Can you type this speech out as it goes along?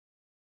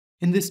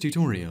In this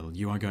tutorial,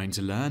 you are going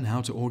to learn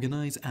how to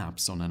organize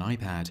apps on an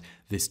iPad.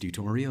 This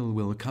tutorial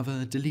will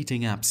cover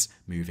deleting apps,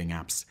 moving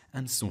apps,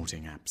 and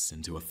sorting apps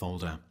into a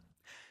folder.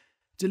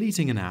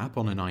 Deleting an app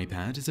on an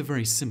iPad is a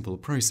very simple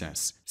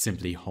process.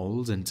 Simply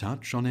hold and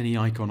touch on any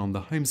icon on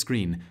the home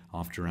screen.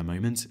 After a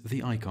moment,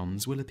 the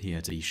icons will appear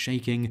to be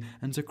shaking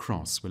and a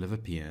cross will have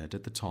appeared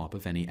at the top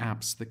of any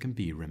apps that can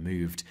be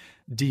removed.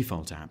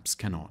 Default apps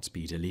cannot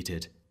be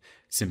deleted.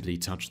 Simply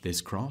touch this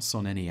cross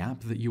on any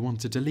app that you want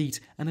to delete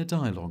and a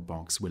dialog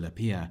box will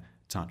appear.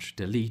 Touch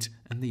delete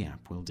and the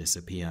app will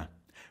disappear.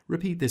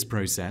 Repeat this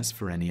process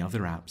for any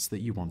other apps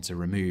that you want to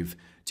remove.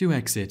 To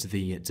exit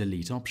the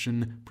delete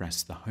option,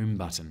 press the home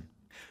button.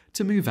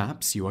 To move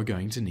apps, you are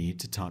going to need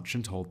to touch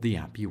and hold the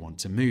app you want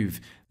to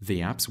move. The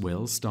apps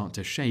will start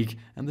to shake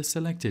and the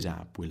selected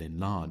app will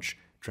enlarge.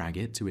 Drag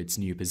it to its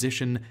new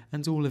position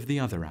and all of the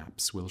other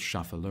apps will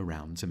shuffle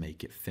around to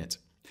make it fit.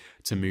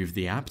 To move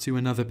the app to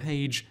another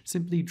page,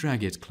 simply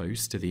drag it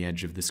close to the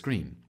edge of the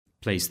screen.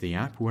 Place the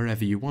app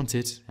wherever you want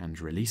it and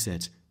release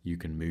it. You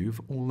can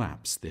move all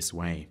apps this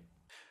way.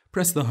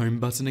 Press the home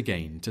button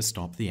again to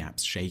stop the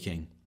apps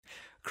shaking.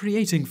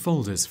 Creating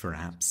folders for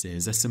apps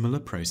is a similar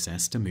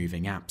process to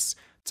moving apps.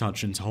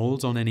 Touch and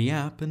hold on any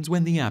app, and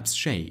when the apps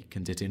shake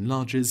and it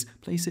enlarges,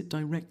 place it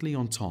directly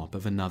on top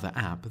of another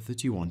app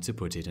that you want to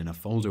put it in a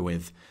folder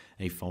with.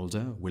 A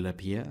folder will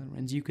appear,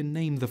 and you can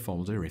name the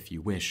folder if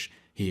you wish.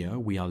 Here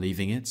we are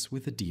leaving it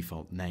with the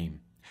default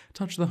name.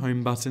 Touch the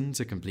home button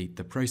to complete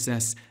the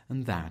process,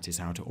 and that is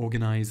how to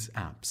organize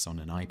apps on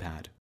an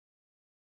iPad.